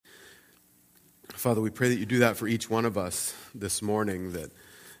Father, we pray that you do that for each one of us this morning, that,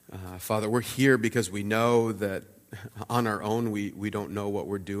 Father, we're here because we know that on our own we don't know what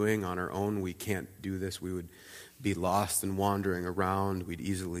we're doing. On our own we can't do this. We would be lost and wandering around. We'd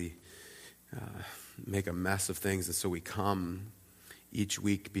easily make a mess of things. And so we come each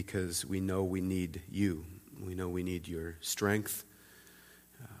week because we know we need you. We know we need your strength.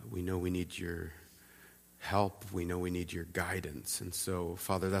 We know we need your help. We know we need your guidance. And so,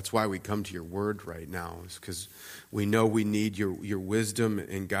 Father, that's why we come to your word right now, is because we know we need your wisdom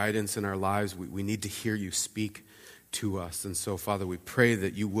and guidance in our lives. We need to hear you speak to us. And so, Father, we pray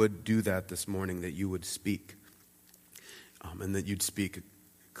that you would do that this morning, that you would speak, and that you'd speak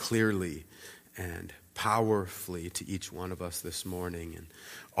clearly and powerfully to each one of us this morning. And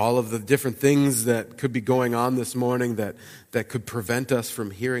all of the different things that could be going on this morning that could prevent us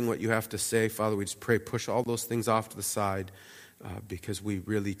from hearing what you have to say, Father, we just pray, push all those things off to the side, because we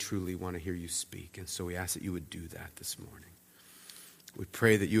really, truly want to hear you speak. And so we ask that you would do that this morning. We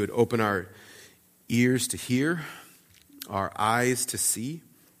pray that you would open our ears to hear, our eyes to see,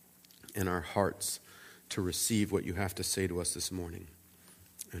 and our hearts to receive what you have to say to us this morning.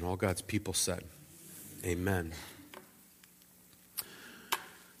 And all God's people said, amen.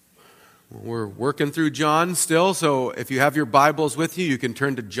 We're working through John still, so if you have your Bibles with you, you can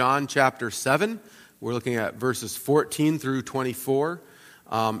turn to John chapter 7. We're looking at verses 14 through 24.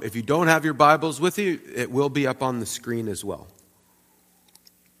 If you don't have your Bibles with you, it will be up on the screen as well.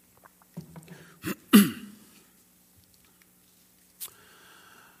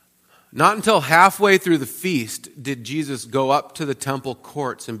 Not until halfway through the feast did Jesus go up to the temple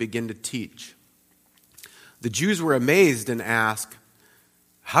courts and begin to teach. The Jews were amazed and asked,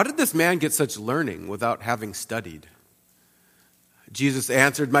 "How did this man get such learning without having studied?" Jesus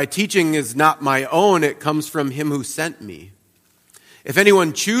answered, "My teaching is not my own, it comes from him who sent me. If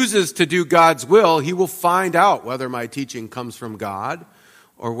anyone chooses to do God's will, he will find out whether my teaching comes from God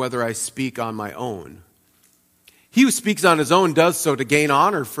or whether I speak on my own. He who speaks on his own does so to gain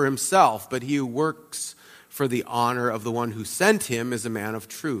honor for himself, but he who works for the honor of the one who sent him is a man of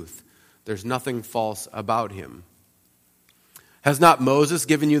truth. There's nothing false about him. Has not Moses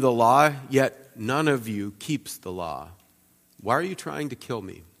given you the law? Yet none of you keeps the law. Why are you trying to kill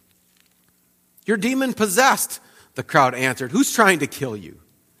me?" "You're demon-possessed," the crowd answered. "Who's trying to kill you?"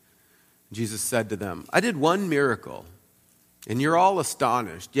 Jesus said to them, "I did one miracle, and you're all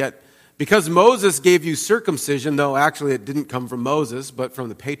astonished. Yet because Moses gave you circumcision, though actually it didn't come from Moses, but from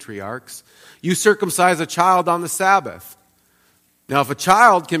the patriarchs, you circumcise a child on the Sabbath. Now, if a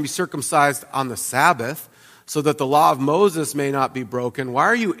child can be circumcised on the Sabbath, so that the law of Moses may not be broken, why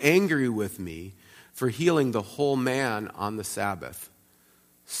are you angry with me for healing the whole man on the Sabbath?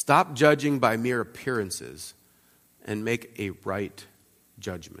 Stop judging by mere appearances and make a right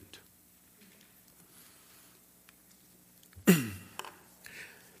judgment."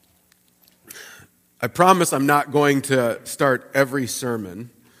 I promise I'm not going to start every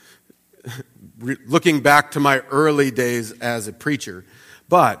sermon looking back to my early days as a preacher,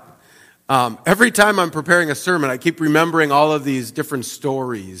 but every time I'm preparing a sermon, I keep remembering all of these different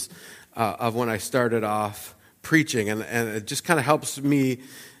stories of when I started off preaching, and it just kind of helps me,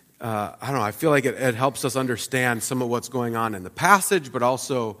 I feel like it helps us understand some of what's going on in the passage, but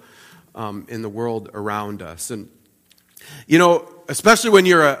also in the world around us. And, you know, especially when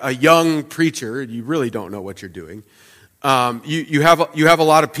you're a young preacher, you really don't know what you're doing. You have a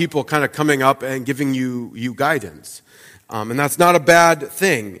lot of people kind of coming up and giving you guidance, and that's not a bad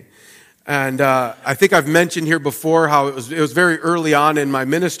thing. And I think I've mentioned here before how it was very early on in my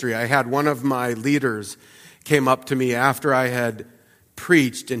ministry. I had one of my leaders came up to me after I had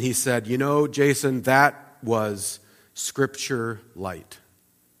preached, and he said, "You know, Jason, that was scripture light.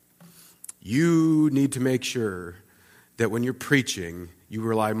 You need to make sure that when you're preaching, you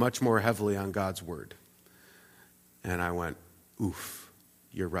rely much more heavily on God's word." And I went, "Oof,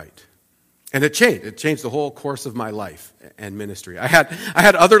 you're right." And it changed. It changed the whole course of my life and ministry. I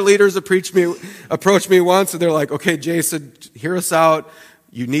had other leaders approach me once, and they're like, "Okay, Jason, hear us out.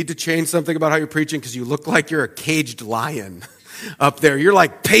 You need to change something about how you're preaching because you look like you're a caged lion up there. You're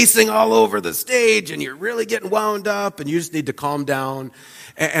like pacing all over the stage, and you're really getting wound up, and you just need to calm down."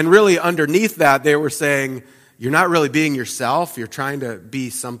 And really underneath that, they were saying, "You're not really being yourself. You're trying to be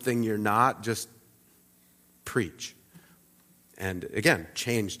something you're not. Just preach." And again,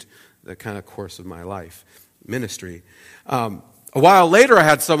 changed the kind of course of my life, ministry. A while later, I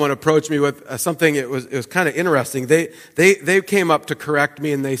had someone approach me with something. It was kind of interesting. They came up to correct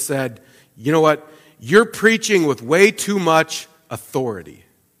me, and they said, "You know what? You're preaching with way too much authority."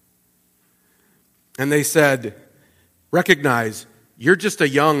 And they said, "Recognize you're just a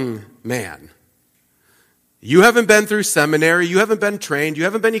young man. You haven't been through seminary. You haven't been trained. You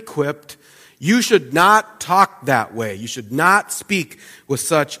haven't been equipped. You should not talk that way. You should not speak with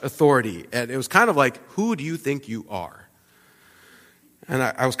such authority. And it was kind of like, who do you think you are? And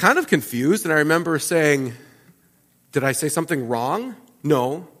I was kind of confused, and I remember saying, did I say something wrong?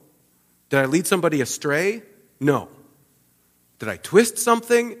 No. Did I lead somebody astray? No. Did I twist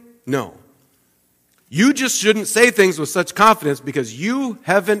something? No. You just shouldn't say things with such confidence because you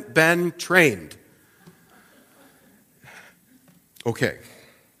haven't been trained. Okay.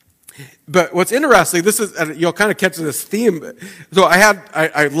 But what's interesting, this is, and you'll kind of catch this theme. So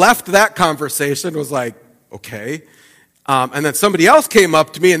I left that conversation, was like, okay. And then somebody else came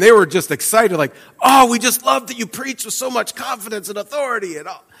up to me and they were just excited, like, oh, we just love that you preach with so much confidence and authority. And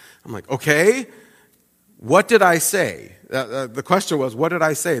all. I'm like, okay, what did I say? The question was, what did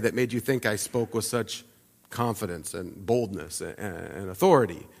I say that made you think I spoke with such confidence and boldness and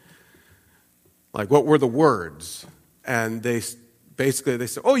authority? Like, what were the words? And they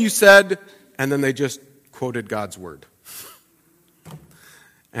said, oh, you said, and then they just quoted God's word.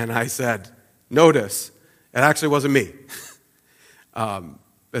 And I said, notice, it actually wasn't me.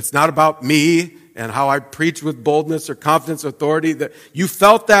 It's not about me and how I preach with boldness or confidence or authority. That you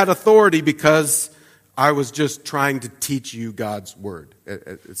felt that authority because I was just trying to teach you God's word.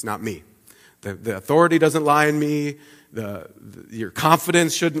 It's not me. The authority doesn't lie in me. Your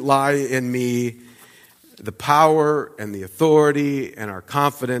confidence shouldn't lie in me. The power and the authority and our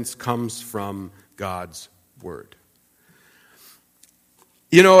confidence comes from God's word.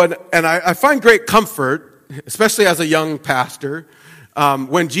 You know, and I find great comfort, especially as a young pastor,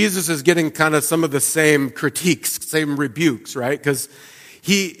 when Jesus is getting kind of some of the same critiques, same rebukes, right? Because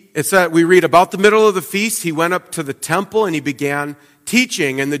it's that we read about the middle of the feast, he went up to the temple and he began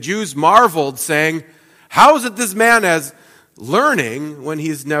teaching, and the Jews marveled, saying, how is it this man is learning when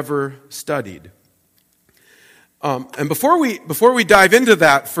he's never studied? And before we dive into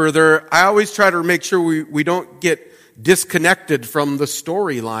that further, I always try to make sure we don't get disconnected from the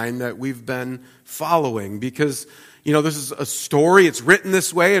storyline that we've been following, because you know, this is a story, it's written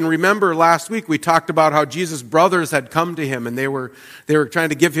this way. And remember last week we talked about how Jesus' brothers had come to him and they were trying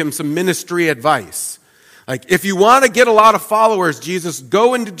to give him some ministry advice. Like, if you want to get a lot of followers, Jesus,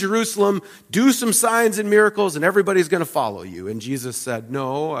 go into Jerusalem, do some signs and miracles, and everybody's going to follow you. And Jesus said,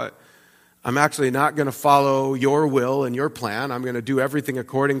 no, I'm actually not going to follow your will and your plan. I'm going to do everything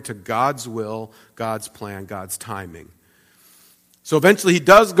according to God's will, God's plan, God's timing. So eventually he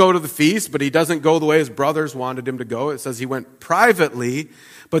does go to the feast, but he doesn't go the way his brothers wanted him to go. It says he went privately.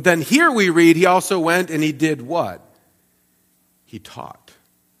 But then here we read he also went and he did what? He taught.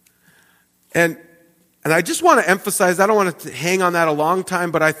 And I just want to emphasize, I don't want to hang on that a long time,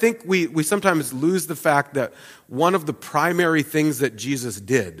 but I think we sometimes lose the fact that one of the primary things that Jesus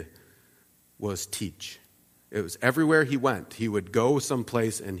did was teach. It was everywhere he went. He would go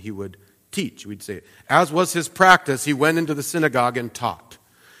someplace and he would teach. We'd say, as was his practice, he went into the synagogue and taught.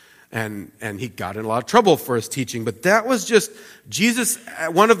 And he got in a lot of trouble for his teaching. But that was just Jesus.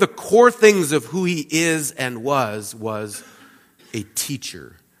 One of the core things of who he is and was a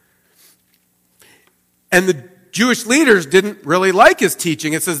teacher. And the Jewish leaders didn't really like his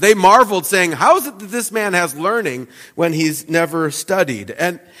teaching. It says they marveled, saying, how is it that this man has learning when he's never studied?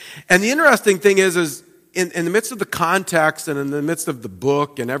 And the interesting thing is in the midst of the context and in the midst of the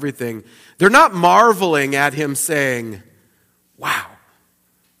book and everything, they're not marveling at him saying, wow,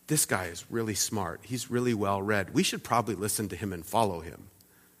 this guy is really smart. He's really well read. We should probably listen to him and follow him.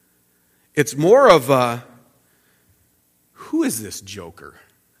 It's more of a, who is this joker?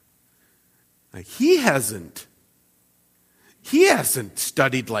 Like, he hasn't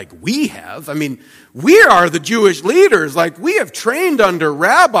studied like we have. I mean, we are the Jewish leaders. Like, we have trained under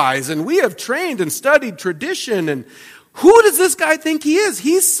rabbis and we have trained and studied tradition. And who does this guy think he is?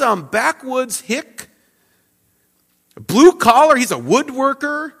 He's some backwoods hick, blue collar. He's a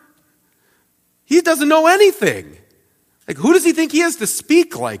woodworker. He doesn't know anything. Like, who does he think he is to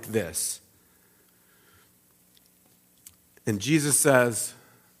speak like this? And Jesus says,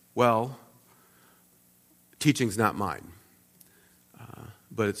 well, teaching's not mine.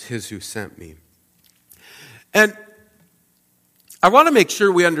 But it's his who sent me. And I want to make sure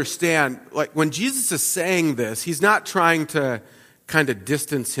we understand, like, when Jesus is saying this, he's not trying to kind of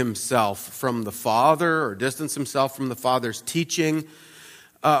distance himself from the Father or distance himself from the Father's teaching.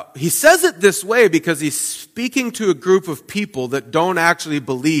 He says it this way because he's speaking to a group of people that don't actually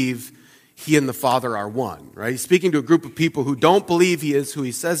believe he and the Father are one, right? He's speaking to a group of people who don't believe he is who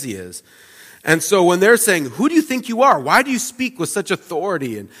he says he is. And so when they're saying, who do you think you are? Why do you speak with such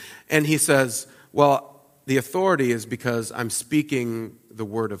authority? And he says, well, the authority is because I'm speaking the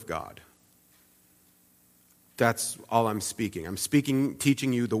word of God. That's all I'm speaking. I'm speaking,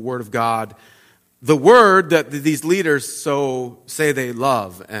 teaching you the Word of God, the Word that these leaders so say they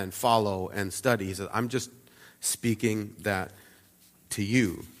love and follow and study. He says, I'm just speaking that to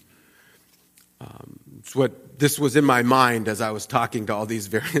you. It's what this was in my mind as I was talking to all these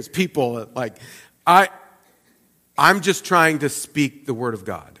various people. Like, I'm just trying to speak the Word of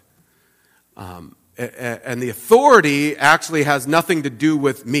God. And the authority actually has nothing to do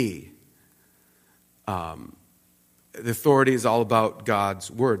with me. The authority is all about God's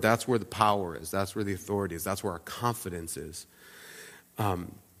Word. That's where the power is. That's where the authority is. That's where our confidence is.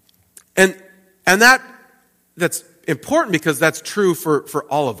 And that's important because that's true for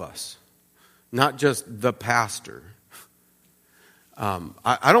all of us, not just the pastor.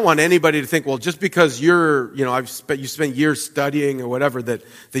 I don't want anybody to think, well, just because you spent years studying or whatever, that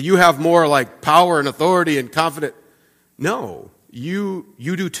you have more like power and authority and confidence. No, you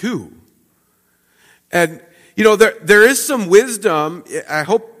do too. And there is some wisdom. I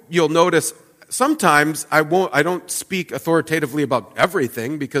hope you'll notice sometimes I don't speak authoritatively about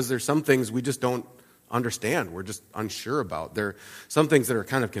everything because there's some things we just don't understand. We're just unsure about. There are some things that are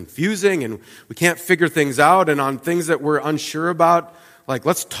kind of confusing and we can't figure things out. And on things that we're unsure about, like,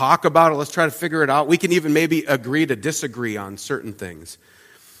 let's talk about it. Let's try to figure it out. We can even maybe agree to disagree on certain things.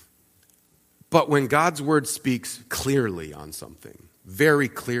 But when God's Word speaks clearly on something, very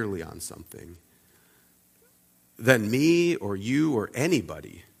clearly on something, then me or you or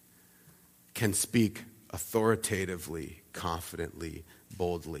anybody can speak authoritatively, confidently,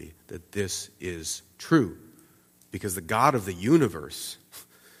 boldly that this is true. Because the God of the universe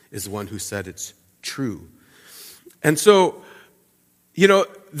is the one who said it's true. And so,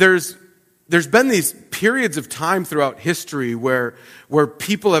 there's been these periods of time throughout history where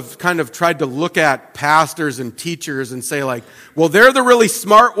people have kind of tried to look at pastors and teachers and say, like, well, they're the really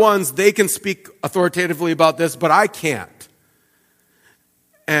smart ones. They can speak authoritatively about this, but I can't.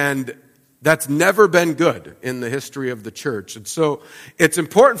 And that's never been good in the history of the church. And so it's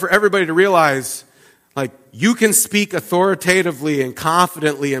important for everybody to realize, like, you can speak authoritatively and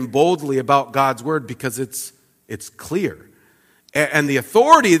confidently and boldly about God's Word because it's clear. And the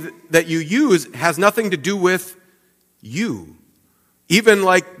authority that you use has nothing to do with you. Even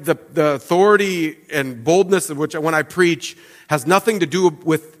like the authority and boldness of which when I preach has nothing to do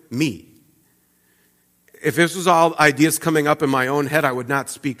with me. If this was all ideas coming up in my own head, I would not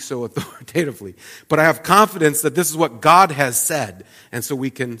speak so authoritatively. But I have confidence that this is what God has said, and so we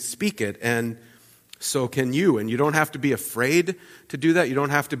can speak it, and so can you. And you don't have to be afraid to do that. You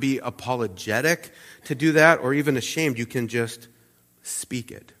don't have to be apologetic to do that, or even ashamed. You can just speak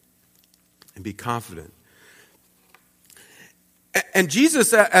it and be confident. And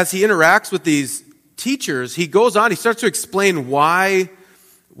Jesus, as he interacts with these teachers, he goes on, he starts to explain why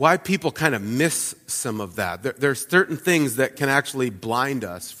people kind of miss some of that. There's certain things that can actually blind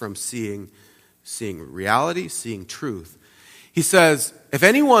us from seeing reality, seeing truth. He says, if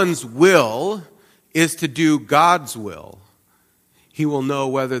anyone's will is to do God's will, he will know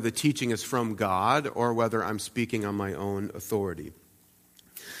whether the teaching is from God or whether I'm speaking on my own authority.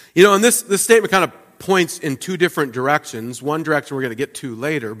 And this statement kind of points in two different directions. One direction we're going to get to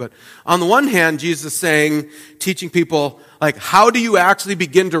later. But on the one hand, Jesus is saying, teaching people, like, how do you actually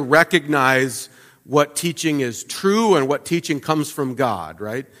begin to recognize what teaching is true and what teaching comes from God,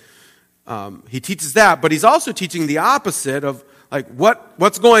 right? He teaches that, but he's also teaching the opposite of, like,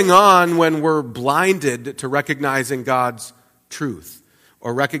 what's going on when we're blinded to recognizing God's truth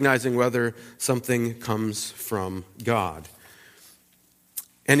or recognizing whether something comes from God.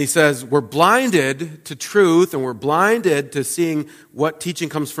 And he says, we're blinded to truth and we're blinded to seeing what teaching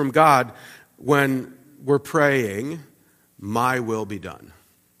comes from God when we're praying, my will be done.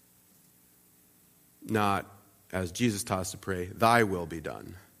 Not, as Jesus taught us to pray, thy will be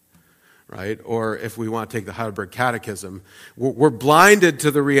done. Right? Or if we want to take the Heidelberg Catechism, we're blinded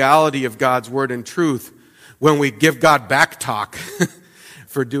to the reality of God's Word and truth when we give God back talk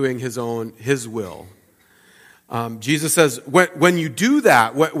for doing his will. Jesus says, when you do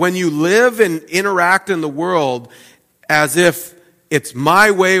that, when you live and interact in the world as if it's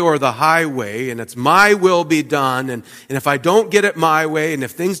my way or the highway, and it's my will be done, and if I don't get it my way, and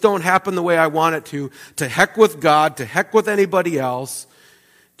if things don't happen the way I want it to heck with God, to heck with anybody else,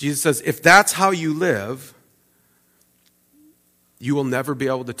 Jesus says, if that's how you live, you will never be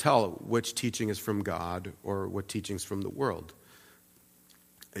able to tell which teaching is from God or what teaching is from the world.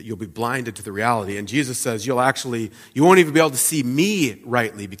 You'll be blinded to the reality. And Jesus says you won't even be able to see me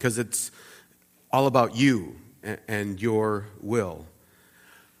rightly because it's all about you and your will.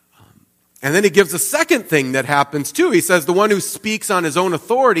 And then he gives a second thing that happens too. He says the one who speaks on his own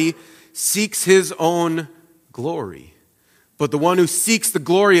authority seeks his own glory. But the one who seeks the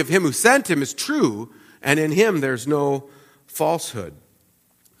glory of him who sent him is true, and in him there's no falsehood.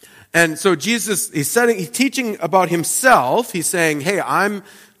 And so Jesus, he's teaching about himself. He's saying, hey, I'm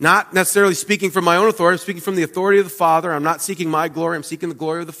not necessarily speaking from my own authority. I'm speaking from the authority of the Father. I'm not seeking my glory. I'm seeking the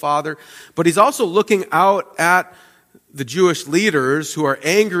glory of the Father. But he's also looking out at the Jewish leaders who are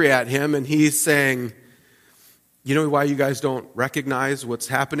angry at him, and he's saying, you know why you guys don't recognize what's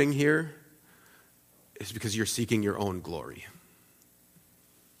happening here? It's because you're seeking your own glory.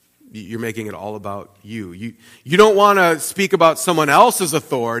 You're making it all about you. You don't want to speak about someone else's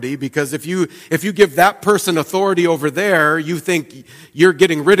authority, because if you give that person authority over there, you think you're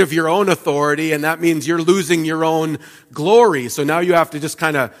getting rid of your own authority, and that means you're losing your own glory. So now you have to just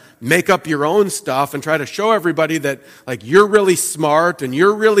kind of make up your own stuff and try to show everybody that like you're really smart and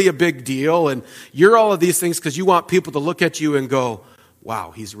you're really a big deal and you're all of these things because you want people to look at you and go,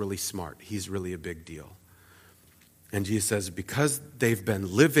 wow, he's really smart. He's really a big deal. And Jesus says, because they've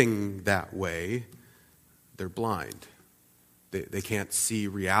been living that way, they're blind. They can't see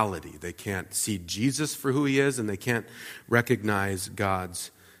reality. They can't see Jesus for who he is, and they can't recognize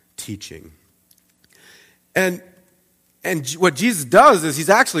God's teaching. And what Jesus does is he's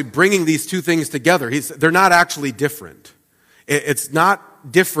actually bringing these two things together. They're not actually different. It's not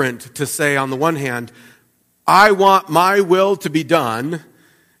different to say, on the one hand, I want my will to be done,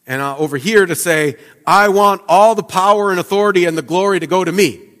 and over here to say, I want all the power and authority and the glory to go to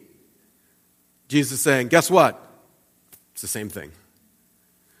me. Jesus is saying, guess what? It's the same thing.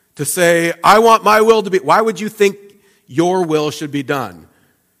 To say, I want my will to be, why would you think your will should be done?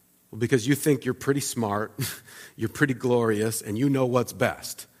 Well, because you think you're pretty smart, you're pretty glorious, and you know what's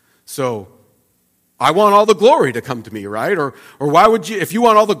best. So, I want all the glory to come to me, right? Or why would you, if you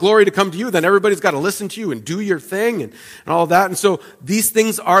want all the glory to come to you, then everybody's got to listen to you and do your thing and all that. And so these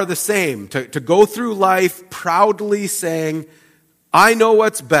things are the same. To go through life proudly saying, I know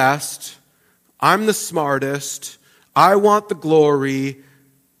what's best, I'm the smartest, I want the glory,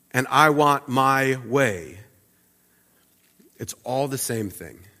 and I want my way. It's all the same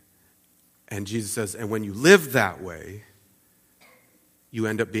thing. And Jesus says, and when you live that way, you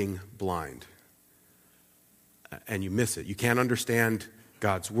end up being blind. And you miss it. You can't understand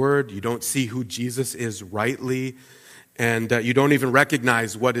God's word. You don't see who Jesus is rightly. And you don't even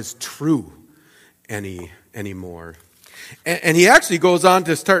recognize what is true anymore. And he actually goes on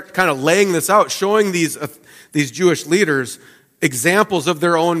to start kind of laying this out, showing these Jewish leaders examples of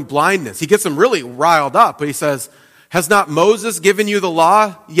their own blindness. He gets them really riled up. But he says, has not Moses given you the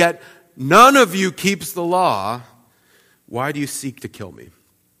law? Yet none of you keeps the law. Why do you seek to kill me?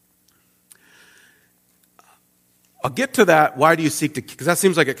 I'll get to that, why do you seek to, because that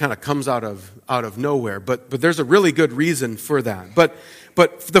seems like it kind of comes out of nowhere, but there's a really good reason for that. But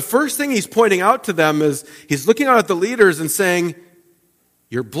the first thing he's pointing out to them is, he's looking out at the leaders and saying,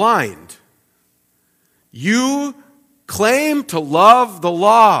 you're blind. You claim to love the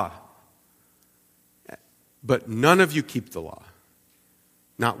law, but none of you keep the law.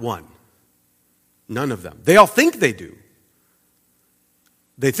 Not one. None of them. They all think they do.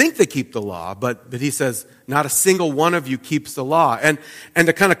 They think they keep the law, but he says, not a single one of you keeps the law. And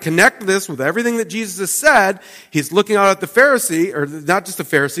to kind of connect this with everything that Jesus has said, he's looking out at the Pharisee, or not just the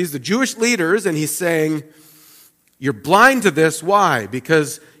Pharisees, the Jewish leaders, and he's saying, you're blind to this. Why?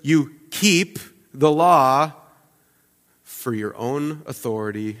 Because you keep the law for your own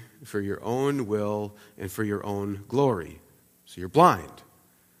authority, for your own will, and for your own glory. So you're blind.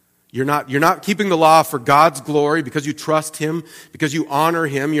 You're not keeping the law for God's glory because you trust him, because you honor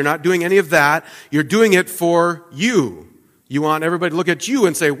him. You're not doing any of that. You're doing it for you. You want everybody to look at you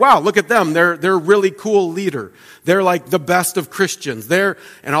and say, wow, look at them. They're a really cool leader. They're like the best of Christians.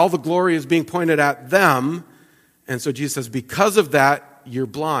 And all the glory is being pointed at them. And so Jesus says, because of that, you're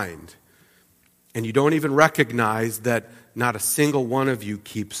blind. And you don't even recognize that not a single one of you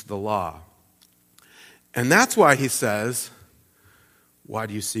keeps the law. And that's why he says, why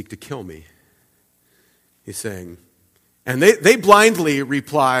do you seek to kill me? He's saying, and they blindly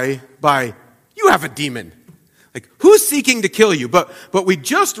reply by, you have a demon. Like, who's seeking to kill you? But we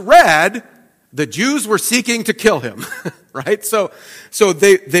just read the Jews were seeking to kill him, right? So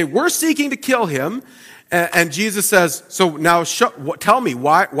they were seeking to kill him, and Jesus says, so now tell me,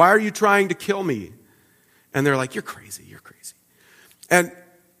 why are you trying to kill me? And they're like, you're crazy.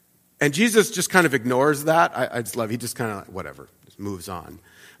 And Jesus just kind of ignores that. I just love, he just kind of, whatever, just moves on.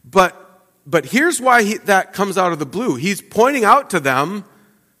 But here's why that comes out of the blue. He's pointing out to them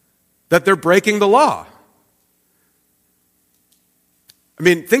that they're breaking the law. I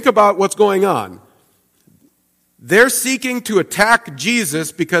mean, think about what's going on. They're seeking to attack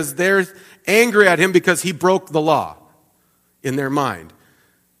Jesus because they're angry at him because he broke the law in their mind.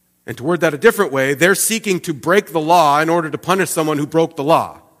 And to word that a different way, they're seeking to break the law in order to punish someone who broke the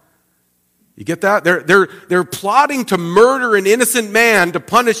law. You get that? They're plotting to murder an innocent man to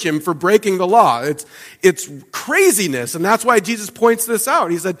punish him for breaking the law. It's craziness, and that's why Jesus points this out.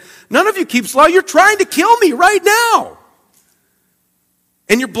 He said, none of you keeps law. You're trying to kill me right now.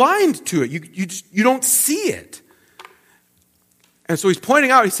 And you're blind to it. You don't see it. And so he's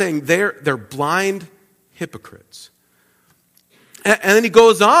pointing out, he's saying they're blind hypocrites. And then he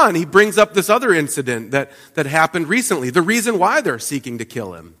goes on, he brings up this other incident that happened recently, the reason why they're seeking to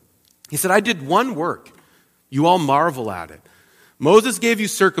kill him. He said, I did one work. You all marvel at it. Moses gave you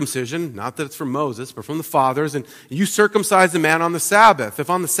circumcision, not that it's from Moses, but from the fathers, and you circumcised a man on the Sabbath. If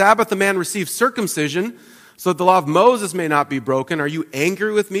on the Sabbath a man receives circumcision, so that the law of Moses may not be broken, are you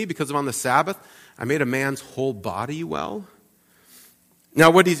angry with me because on the Sabbath I made a man's whole body well? Now,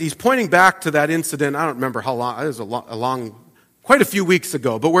 what he's pointing back to that incident, I don't remember how long, it was quite a few weeks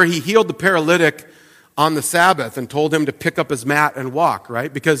ago, but where he healed the paralytic on the Sabbath and told him to pick up his mat and walk,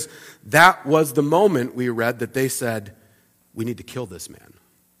 right? Because that was the moment we read that they said, we need to kill this man.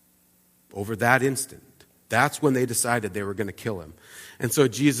 Over that instant. That's when they decided they were going to kill him. And so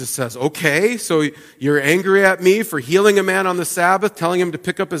Jesus says, okay, so you're angry at me for healing a man on the Sabbath, telling him to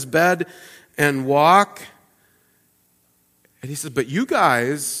pick up his bed and walk. And he says, but you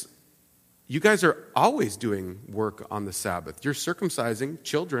guys are always doing work on the Sabbath. You're circumcising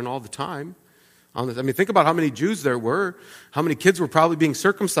children all the time. Think about how many Jews there were. How many kids were probably being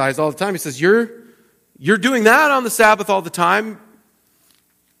circumcised all the time. He says, you're doing that on the Sabbath all the time.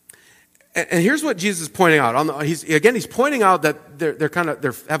 And here's what Jesus is pointing out. He's pointing out that they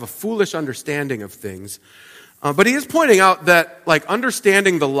have a foolish understanding of things. But he is pointing out that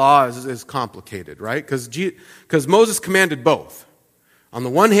understanding the law is complicated, right? Because Moses commanded both. On the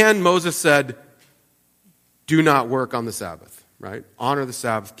one hand, Moses said, do not work on the Sabbath, right? Honor the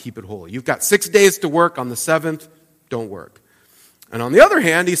Sabbath, keep it holy. You've got 6 days to work. On the seventh, don't work. And on the other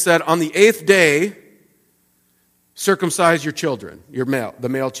hand, he said, on the eighth day, circumcise your children, the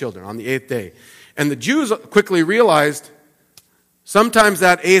male children, on the eighth day. And the Jews quickly realized sometimes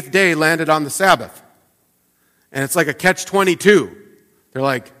that eighth day landed on the Sabbath. And it's like a catch-22. They're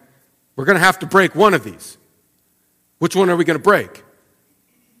like, we're going to have to break one of these. Which one are we going to break?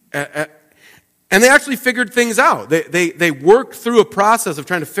 And they actually figured things out. They worked through a process of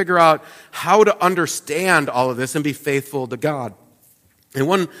trying to figure out how to understand all of this and be faithful to God.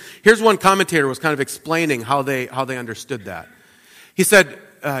 And here's one commentator was kind of explaining how they understood that. He said,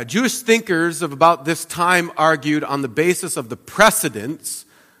 Jewish thinkers of about this time argued on the basis of the precedents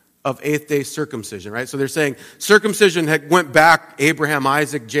of eighth-day circumcision, right? So they're saying circumcision went back, Abraham,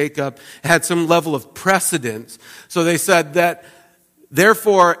 Isaac, Jacob, had some level of precedence. So they said that,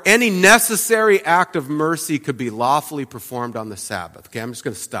 therefore, any necessary act of mercy could be lawfully performed on the Sabbath. Okay, I'm just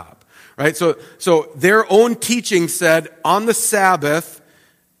going to stop, right? So their own teaching said, on the Sabbath,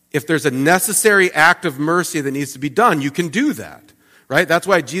 if there's a necessary act of mercy that needs to be done, you can do that, right? That's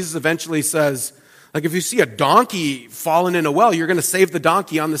why Jesus eventually says, if you see a donkey fallen in a well, you're going to save the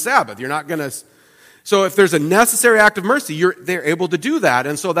donkey on the Sabbath. You're not going to. So if there's a necessary act of mercy, they're able to do that.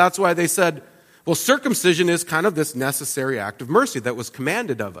 And so that's why they said, well, circumcision is kind of this necessary act of mercy that was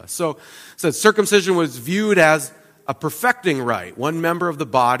commanded of us. So circumcision was viewed as a perfecting rite. One member of the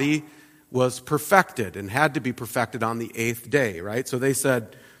body was perfected and had to be perfected on the eighth day, right? So they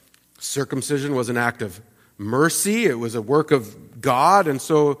said circumcision was an act of mercy. It was a work of God. And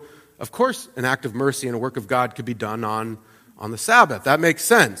so, of course, an act of mercy and a work of God could be done on the Sabbath. That makes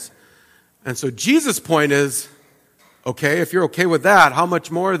sense. And so Jesus' point is, okay, if you're okay with that, how much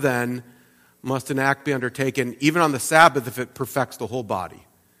more then must an act be undertaken even on the Sabbath if it perfects the whole body,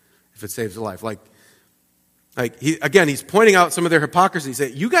 if it saves a life? He's pointing out some of their hypocrisy. He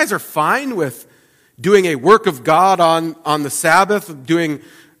said, you guys are fine with doing a work of God on the Sabbath,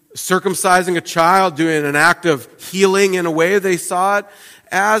 circumcising a child, doing an act of healing in a way they saw it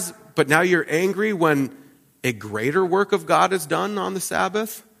as, but now you're angry when a greater work of God is done on the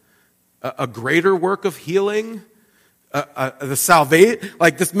Sabbath? A greater work of healing? The salvation?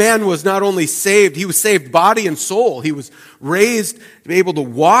 This man was not only saved, he was saved body and soul. He was raised to be able to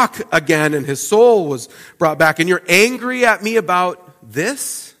walk again, and his soul was brought back. And you're angry at me about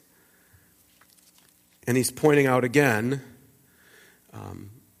this? And he's pointing out again,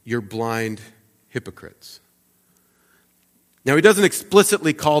 you're blind hypocrites. Now, he doesn't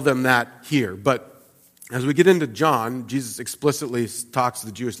explicitly call them that here, but as we get into John, Jesus explicitly talks to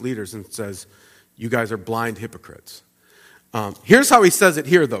the Jewish leaders and says, you guys are blind hypocrites. Here's how he says it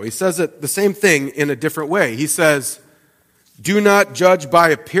here, though. He says it the same thing in a different way. He says, do not judge by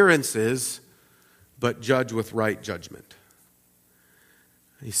appearances, but judge with right judgment.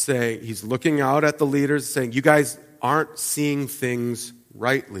 He's looking out at the leaders saying, you guys aren't seeing things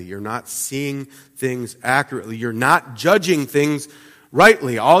rightly. You're not seeing things accurately. You're not judging things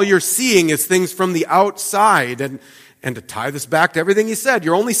rightly. All you're seeing is things from the outside. And to tie this back to everything he said,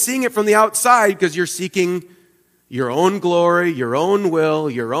 you're only seeing it from the outside because you're seeking your own glory, your own will,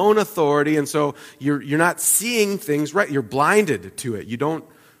 your own authority. And so you're not seeing things right. You're blinded to it. You don't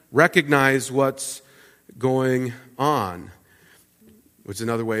recognize what's going on, which is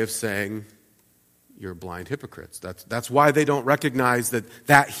another way of saying you're blind hypocrites. That's why they don't recognize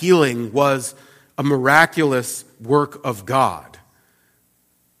that healing was a miraculous work of God.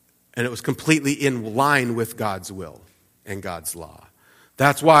 And it was completely in line with God's will and God's law.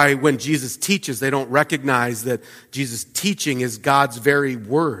 That's why when Jesus teaches, they don't recognize that Jesus' teaching is God's very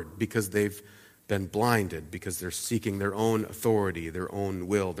word, because they've been blinded, because they're seeking their own authority, their own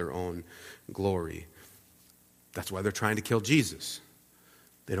will, their own glory. That's why they're trying to kill Jesus.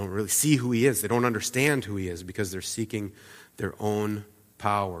 They don't really see who he is. They don't understand who he is, because they're seeking their own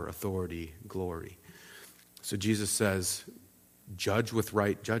power, authority, glory. So Jesus says, judge with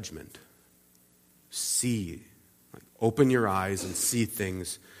right judgment. See, open your eyes and see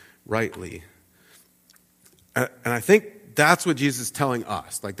things rightly. And I think that's what Jesus is telling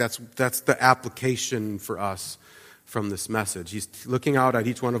us. Like that's the application for us from this message. He's looking out at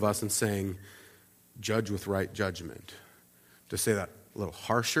each one of us and saying, judge with right judgment. To say that a little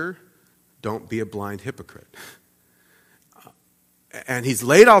harsher, don't be a blind hypocrite. And he's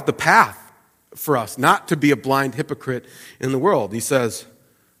laid out the path for us not to be a blind hypocrite in the world. He says,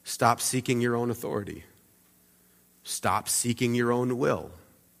 stop seeking your own authority. Stop seeking your own will.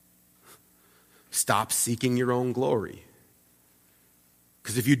 Stop seeking your own glory.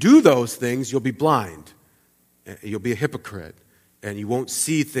 Because if you do those things, you'll be blind. You'll be a hypocrite. And you won't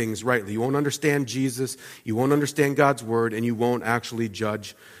see things rightly. You won't understand Jesus. You won't understand God's word. And you won't actually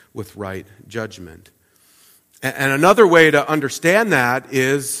judge with right judgment. And another way to understand that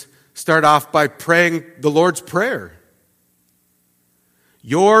is start off by praying the Lord's Prayer.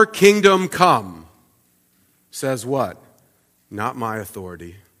 Your kingdom come. Says what? Not my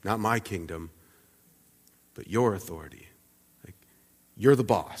authority, not my kingdom, but your authority. Like, you're the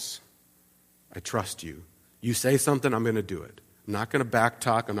boss. I trust you. You say something, I'm going to do it. I'm not going to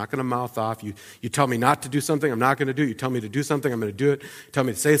backtalk. I'm not going to mouth off. You tell me not to do something, I'm not going to do it. You tell me to do something, I'm going to do it. You tell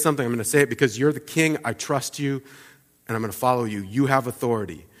me to say something, I'm going to say it, because you're the king. I trust you, and I'm going to follow you. You have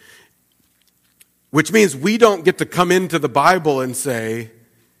authority. Which means we don't get to come into the Bible and say,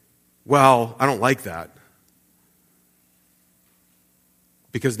 well, I don't like that.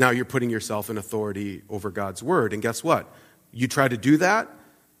 Because now you're putting yourself in authority over God's word. And guess what? You try to do that,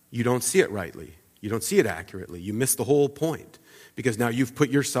 you don't see it rightly. You don't see it accurately. You miss the whole point. Because now you've put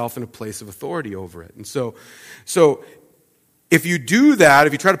yourself in a place of authority over it. And so if you do that,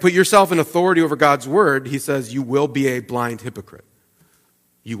 if you try to put yourself in authority over God's word, he says you will be a blind hypocrite.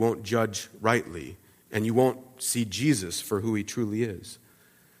 You won't judge rightly. And you won't see Jesus for who he truly is.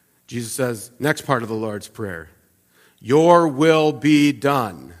 Jesus says, next part of the Lord's Prayer, your will be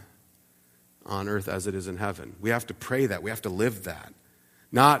done on earth as it is in heaven. We have to pray that. We have to live that.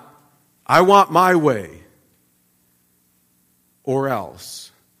 Not, I want my way, or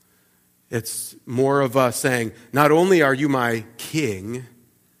else. It's more of us saying, not only are you my king,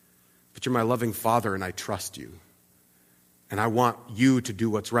 but you're my loving father, and I trust you. And I want you to do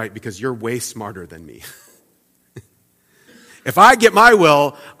what's right because you're way smarter than me. If I get my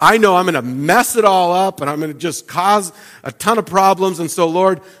will, I know I'm going to mess it all up and I'm going to just cause a ton of problems. And so,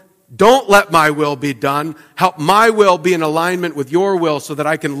 Lord, don't let my will be done. Help my will be in alignment with your will so that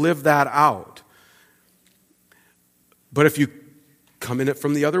I can live that out. But if you come in it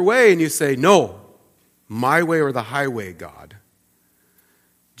from the other way and you say, no, my way or the highway, God,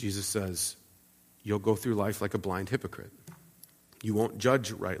 Jesus says, you'll go through life like a blind hypocrite. You won't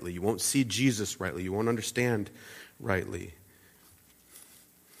judge rightly. You won't see Jesus rightly. You won't understand rightly.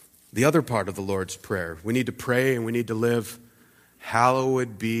 The other part of the Lord's Prayer, we need to pray and we need to live,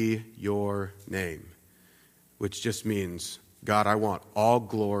 hallowed be your name, which just means, God, I want all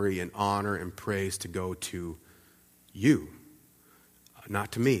glory and honor and praise to go to you,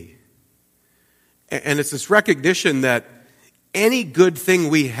 not to me. And it's this recognition that any good thing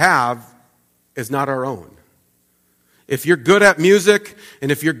we have is not our own. If you're good at music,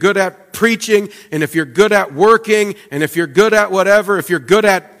 and if you're good at preaching, and if you're good at working, and if you're good at whatever, if you're good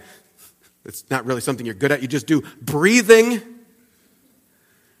at, it's not really something you're good at, you just do breathing.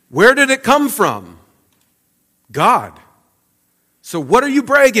 Where did it come from? God. So what are you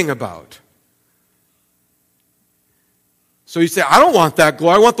bragging about? So you say, I don't want that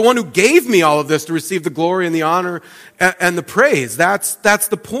glory. I want the one who gave me all of this to receive the glory and the honor and the praise. That's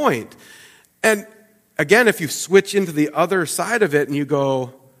the point. And again, if you switch into the other side of it and you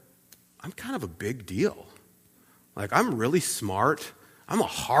go, I'm kind of a big deal. Like, I'm really smart. I'm a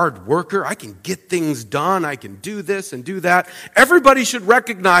hard worker. I can get things done. I can do this and do that. Everybody should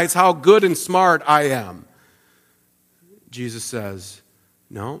recognize how good and smart I am. Jesus says,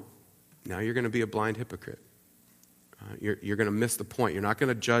 no, now you're going to be a blind hypocrite. You're going to miss the point. You're not going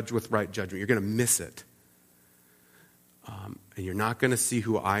to judge with right judgment. You're going to miss it. And you're not going to see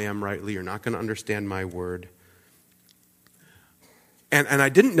who I am rightly. You're not going to understand my word. And I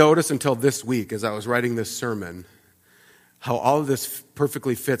didn't notice until this week as I was writing this sermon how all of this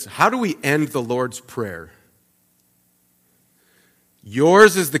perfectly fits. How do we end the Lord's Prayer?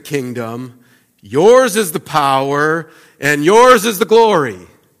 Yours is the kingdom, yours is the power, and yours is the glory,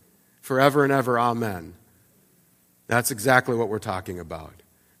 forever and ever, amen. That's exactly what we're talking about.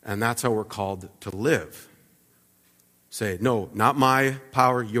 And that's how we're called to live. Say, no, not my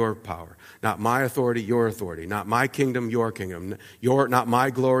power, your power. Not my authority, your authority. Not my kingdom, your kingdom. Not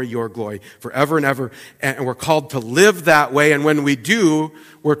my glory, your glory. Forever and ever. And we're called to live that way. And when we do,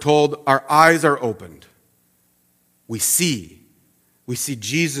 we're told our eyes are opened. We see. We see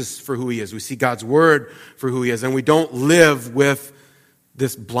Jesus for who he is. We see God's word for who he is. And we don't live with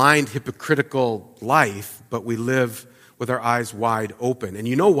this blind, hypocritical life, but we live with our eyes wide open. And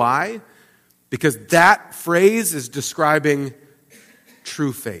you know why? Because that phrase is describing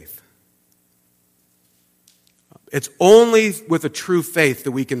true faith. It's only with a true faith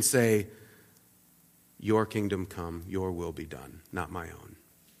that we can say, your kingdom come, your will be done, not my own.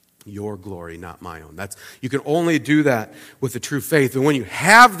 Your glory, not my own. You can only do that with a true faith. And when you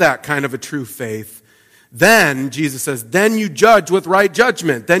have that kind of a true faith, then, Jesus says, then you judge with right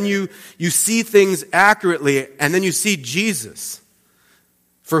judgment. Then you see things accurately, and then you see Jesus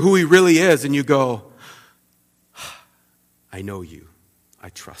for who he really is, and you go, I know you. I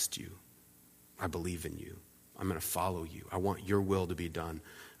trust you. I believe in you. I'm going to follow you. I want your will to be done.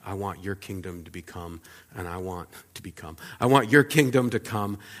 I want your kingdom to become, and I want your kingdom to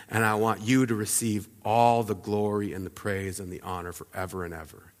come, and I want you to receive all the glory and the praise and the honor forever and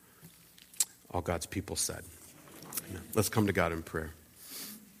ever. All God's people said. Amen. Let's come to God in prayer.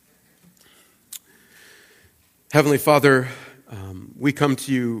 Heavenly Father, we come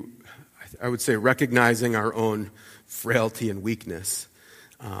to you, I would say, recognizing our own frailty and weakness.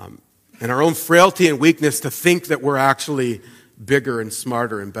 And our own frailty and weakness to think that we're actually bigger and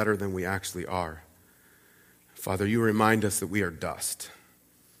smarter and better than we actually are. Father, you remind us that we are dust,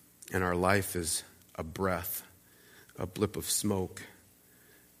 and our life is a breath, a blip of smoke,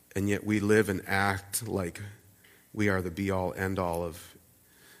 and yet we live and act like we are the be-all, end-all of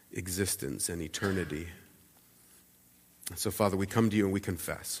existence and eternity. So, Father, we come to you and we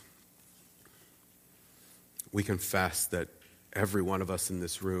confess. We confess that every one of us in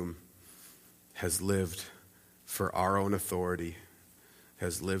this room has lived for our own authority,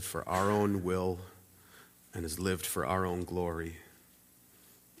 has lived for our own will, and has lived for our own glory.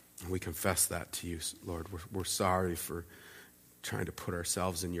 And we confess that to you, Lord. We're sorry for trying to put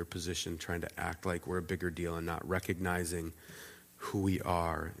ourselves in your position, trying to act like we're a bigger deal and not recognizing who we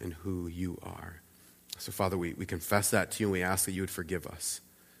are and who you are. So, Father, we confess that to you, and we ask that you would forgive us.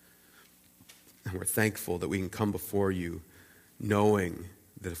 And we're thankful that we can come before you knowing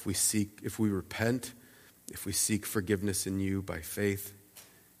that if we repent, if we seek forgiveness in you by faith,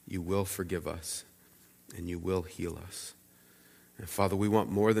 you will forgive us and you will heal us. And Father, we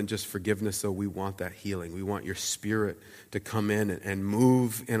want more than just forgiveness, though. We want that healing. We want your Spirit to come in and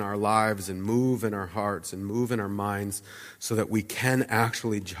move in our lives and move in our hearts and move in our minds so that we can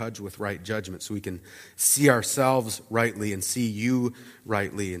actually judge with right judgment, so we can see ourselves rightly and see you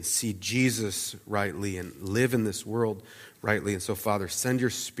rightly and see Jesus rightly and live in this world rightly. And so, Father, send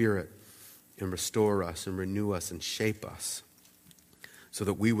your Spirit and restore us and renew us and shape us so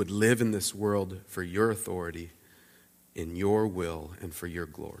that we would live in this world for your authority, in your will, and for your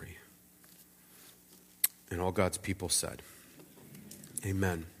glory. And all God's people said,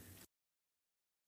 amen.